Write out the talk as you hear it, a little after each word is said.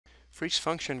For each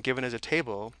function given as a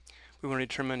table, we want to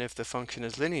determine if the function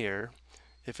is linear.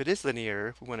 If it is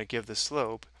linear, we want to give the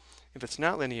slope. If it's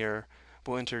not linear,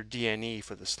 we'll enter dne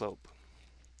for the slope.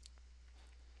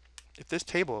 If this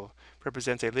table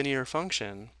represents a linear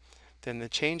function, then the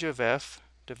change of f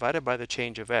divided by the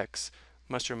change of x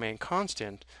must remain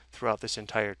constant throughout this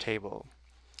entire table.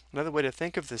 Another way to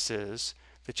think of this is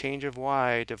the change of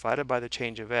y divided by the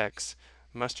change of x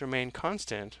must remain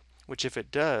constant, which if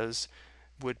it does,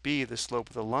 would be the slope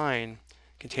of the line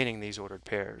containing these ordered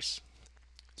pairs.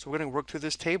 So we're going to work through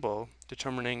this table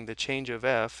determining the change of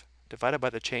f divided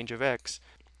by the change of x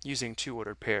using two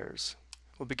ordered pairs.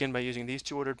 We'll begin by using these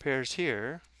two ordered pairs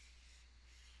here.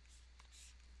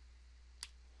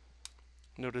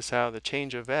 Notice how the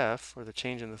change of f, or the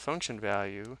change in the function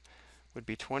value, would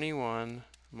be 21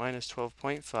 minus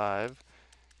 12.5,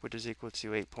 which is equal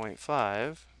to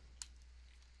 8.5.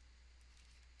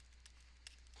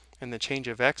 And the change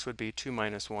of x would be 2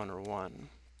 minus 1, or 1.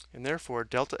 And therefore,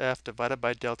 delta f divided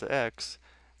by delta x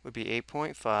would be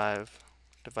 8.5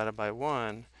 divided by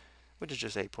 1, which is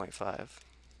just 8.5.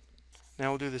 Now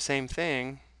we'll do the same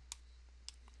thing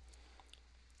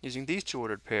using these two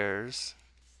ordered pairs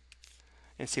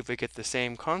and see if we get the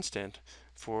same constant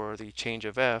for the change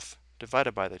of f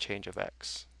divided by the change of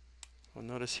x. Well,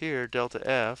 notice here delta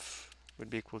f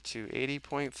would be equal to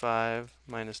 80.5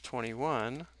 minus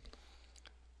 21,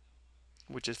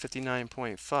 which is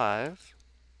 59.5.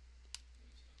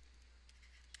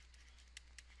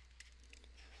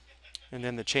 And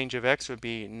then the change of x would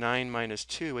be 9 minus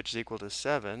 2, which is equal to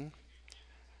 7.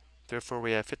 Therefore,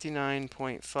 we have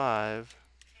 59.5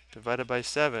 divided by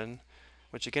 7,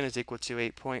 which again is equal to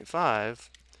 8.5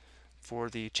 for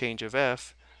the change of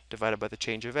f divided by the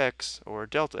change of x, or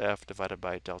delta f divided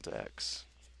by delta x.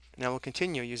 Now we'll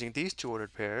continue using these two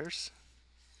ordered pairs.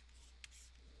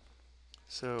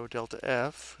 So delta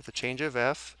f, the change of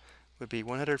f, would be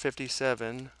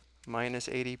 157 minus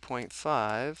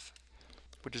 80.5,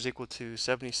 which is equal to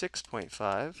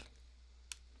 76.5.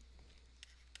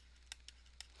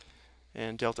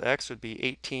 And delta x would be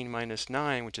 18 minus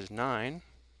 9, which is 9.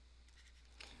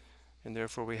 And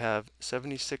therefore we have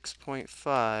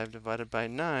 76.5 divided by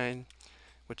 9,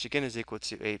 which again is equal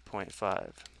to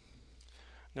 8.5.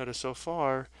 Notice so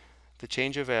far, the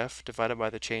change of f divided by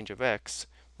the change of x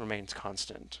remains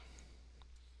constant.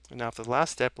 And now for the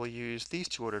last step, we'll use these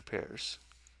two ordered pairs.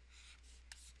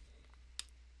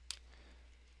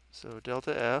 So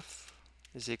delta f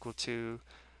is equal to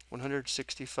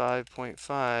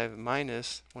 165.5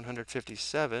 minus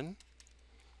 157,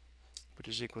 which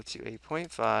is equal to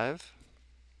 8.5.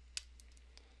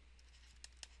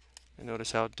 And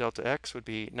notice how delta x would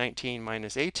be 19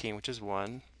 minus 18, which is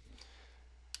 1.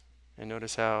 And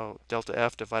notice how delta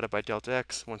f divided by delta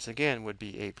x, once again, would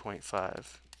be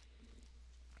 8.5.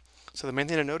 So the main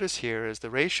thing to notice here is the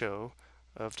ratio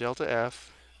of delta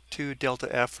f to delta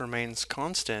f remains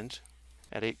constant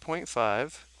at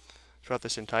 8.5 throughout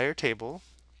this entire table.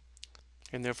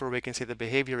 And therefore we can say the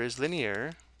behavior is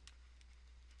linear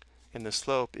and the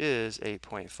slope is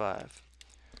 8.5.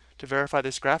 To verify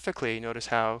this graphically, notice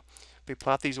how we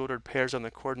plot these ordered pairs on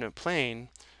the coordinate plane.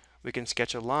 We can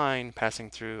sketch a line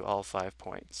passing through all 5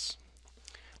 points.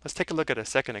 Let's take a look at a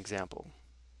second example.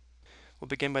 We'll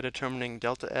begin by determining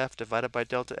delta f divided by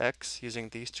delta x using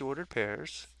these two ordered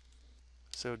pairs.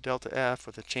 So delta f,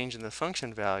 with a change in the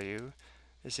function value,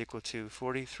 is equal to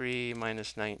 43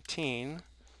 minus 19,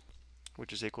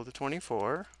 which is equal to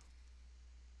 24.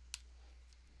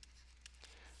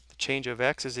 The change of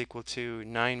x is equal to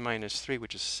 9 minus 3,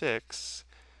 which is 6.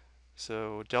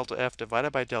 So delta f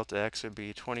divided by delta x would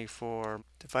be 24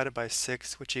 divided by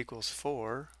 6, which equals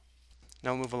 4.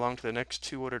 Now we'll move along to the next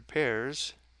two ordered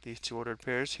pairs, these two ordered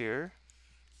pairs here.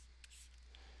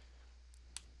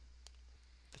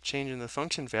 The change in the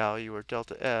function value, or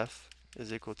delta f,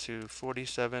 is equal to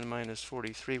 47 minus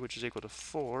 43, which is equal to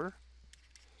 4.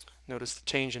 Notice the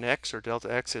change in x, or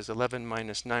delta x, is 11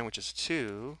 minus 9, which is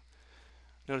 2.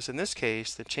 Notice in this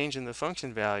case, the change in the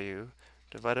function value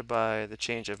divided by the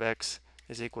change of x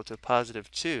is equal to positive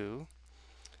 2.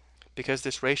 Because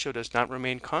this ratio does not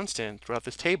remain constant throughout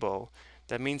this table,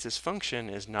 that means this function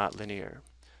is not linear.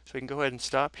 So we can go ahead and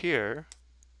stop here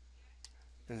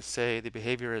and say the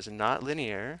behavior is not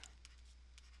linear.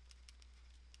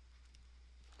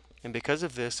 And because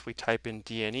of this, we type in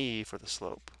dne for the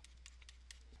slope.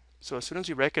 So as soon as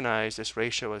we recognize this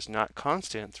ratio is not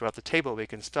constant throughout the table, we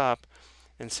can stop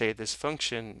and say this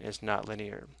function is not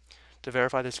linear. To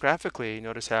verify this graphically,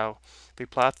 notice how if we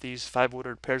plot these 5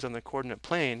 ordered pairs on the coordinate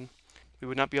plane, we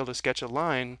would not be able to sketch a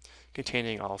line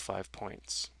containing all 5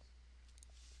 points.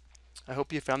 I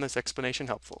hope you found this explanation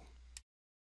helpful.